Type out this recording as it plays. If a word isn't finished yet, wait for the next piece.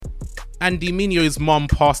Andy Mineo's mom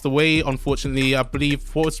passed away, unfortunately. I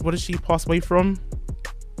believe, what did she pass away from?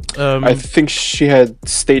 I think she had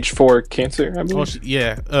stage 4 cancer, I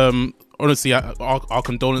believe. Honestly, our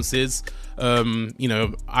condolences. You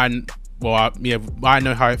know, I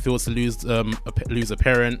know how it feels to lose a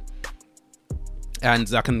parent,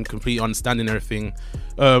 and I can completely understand and everything.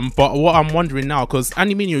 But what I'm wondering now, because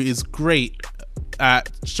Andy Mineo is great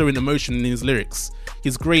at showing emotion in his lyrics.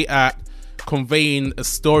 He's great at conveying a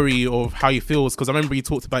story of how he feels, because I remember he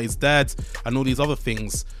talked about his dad and all these other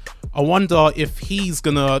things. I wonder if he's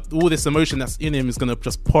gonna, all this emotion that's in him is gonna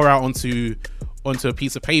just pour out onto a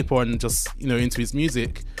piece of paper and just, you know, into his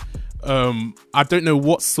music. I don't know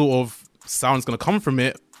what sort of sound's gonna come from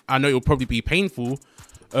it. I know it'll probably be painful,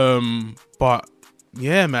 but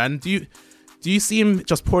yeah, man, do you see him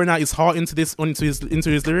just pouring out his heart into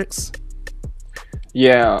his lyrics?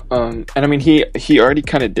 Yeah, and I mean he already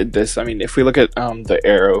kind of did this. I mean, if we look at the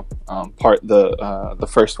Arrow part, the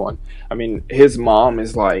first one, I mean, his mom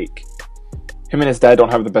is like, him and his dad don't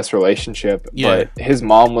have the best relationship, but his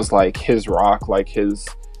mom was like his rock, like his,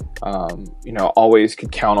 you know, always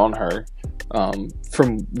could count on her.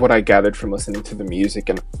 From what I gathered from listening to the music,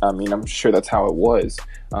 and I mean, I'm sure that's how it was.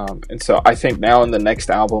 And so I think now in the next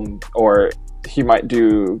album, or he might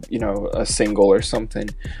do, you know, a single or something,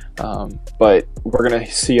 but we're gonna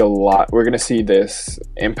see a lot. We're gonna see this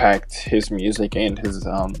impact his music and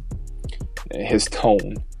his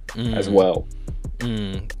tone as well.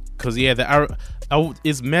 Because the Arrow,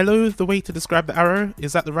 is mellow the way to describe the Arrow?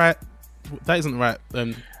 Is that the right? That isn't the right.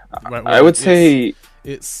 Right I would say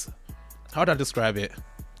it's. How would I describe it?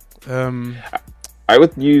 I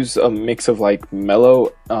would use a mix of like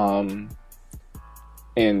mellow,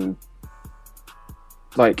 and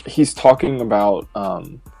like he's talking about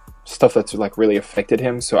stuff that's like really affected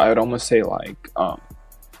him. So I would almost say like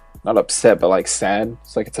not upset, but like sad.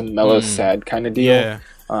 It's like it's a mellow, sad kind of deal.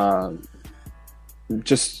 Yeah.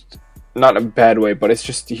 Just not in a bad way, but it's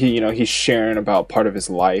just he's sharing about part of his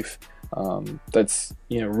life. That's,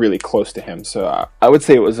 you know, really close to him. So I would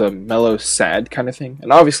say it was a mellow, sad kind of thing.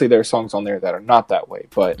 And obviously there are songs on there that are not that way,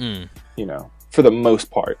 but you know, for the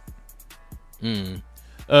most part.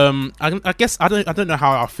 I guess I don't know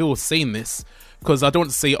how I feel saying this, because I don't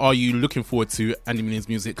want to say, are you looking forward to Andy Mineo's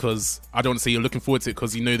music? Because I don't want to say you're looking forward to it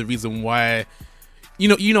because you know the reason why. You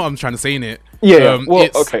know what I'm trying to say in it. Yeah. Well,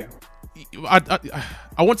 okay.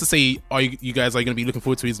 I want to say, are you guys going to be looking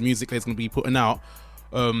forward to his music that he's going to be putting out?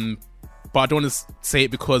 But I don't want to say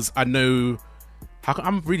it because I know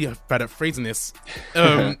I'm really bad at phrasing this.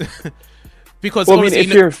 Because, well, I mean,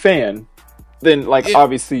 if you're a fan, then like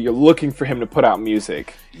obviously you're looking for him to put out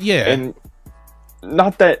music. Yeah. And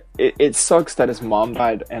not that it sucks that his mom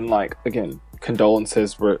died, and like, again,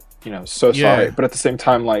 condolences, we're, you know, so sorry. But at the same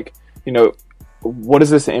time, like, you know, what is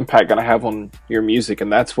this impact going to have on your music?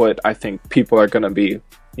 And that's what I think people are going to be,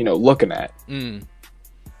 you know, looking at.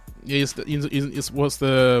 Yeah, it's what's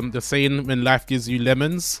the saying, when life gives you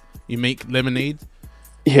lemons, you make lemonade.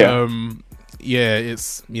 Yeah. You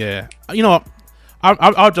know what?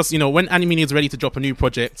 I'll just, you know, when Andy Mineo is ready to drop a new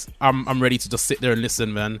project, I'm ready to just sit there and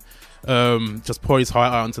listen, man. Just pour his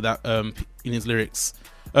heart out into that in his lyrics.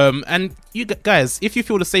 And you guys, if you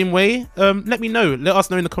feel the same way, let me know. Let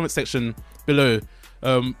us know in the comment section below.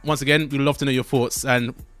 Once again, we'd love to know your thoughts.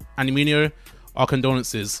 And Andy Mineo, our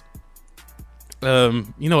condolences. You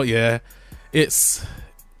know what? I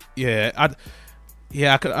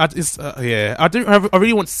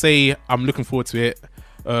really want to say I'm looking forward to it.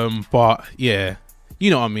 But yeah, you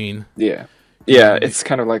know what I mean. Yeah, it's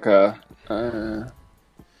kind of like I'm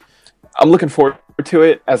looking forward to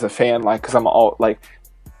it as a fan, like, because I'm all like,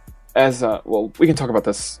 well, we can talk about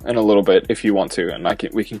this in a little bit if you want to, and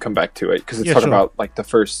we can come back to it, because it's talking about like the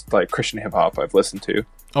first like Christian hip hop I've listened to.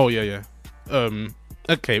 Oh yeah.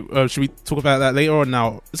 Okay, should we talk about that later or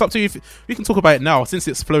now? It's up to you. If we can talk about it now, since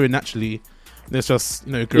it's flowing naturally. Let's just,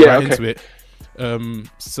 you know, go into it.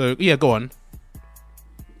 So yeah, go on.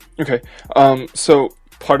 Okay. So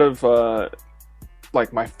part of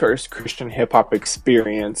like my first Christian hip hop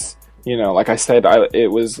experience, you know, like I said, it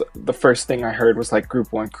was the first thing I heard was like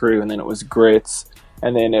Group 1 Crew, and then it was Grits,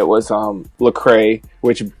 and then it was Lecrae,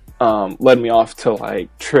 which led me off to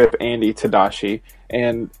like Trip, Andy, Tadashi,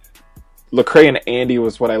 and Lecrae and Andy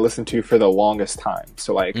was what I listened to for the longest time.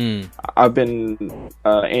 So like I've been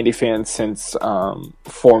Andy fan since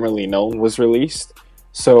Formerly Known was released.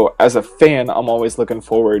 So as a fan, I'm always looking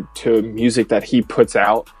forward to music that he puts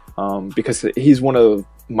out, because he's one of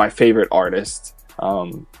my favorite artists.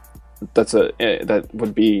 That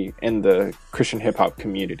would be in the Christian hip hop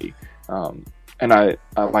community. and I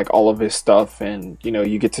like all of his stuff, and you know,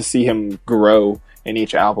 you get to see him grow in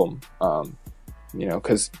each album, you know,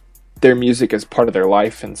 because their music is part of their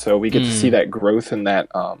life, and so we get to see that growth and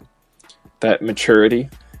that maturity.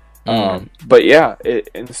 But yeah,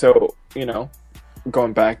 and so, you know,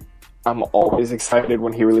 going back, I'm always excited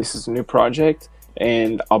when he releases a new project,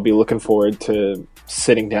 and I'll be looking forward to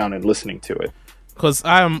sitting down and listening to it. Because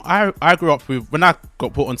I grew up with, when I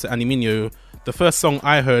got put onto Mineo, the first song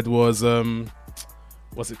I heard was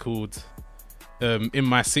what's it called? In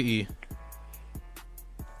My City.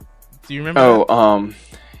 Do you remember? Oh,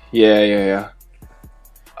 yeah.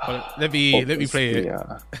 Let me play it.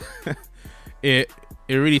 Yeah. It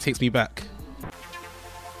really takes me back.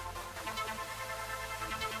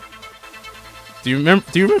 Do you remember?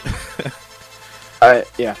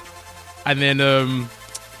 Yeah. And then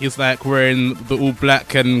he's like wearing the all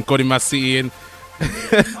black and God in My City, and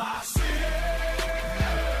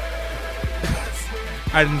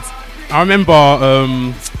and I remember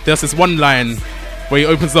there's this one line where he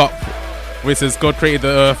opens up where it says God created the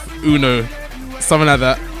earth uno, something like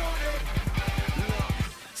that.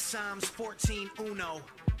 Psalms 14 uno,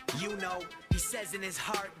 you know, he says in his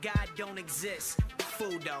heart God don't exist.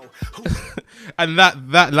 Fudo. And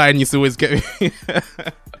that line used to always get me.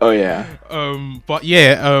 Oh yeah. But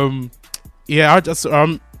yeah, yeah,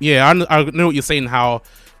 I know what you're saying, how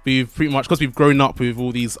we've pretty much, because we've grown up with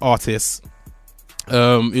all these artists,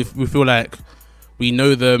 if we feel like we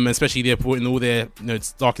know them, especially they're putting all their, you know,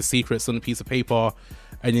 darkest secrets on a piece of paper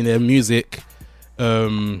and in their music.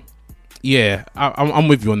 Yeah, I'm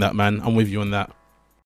with you on that, man. I'm with you on that.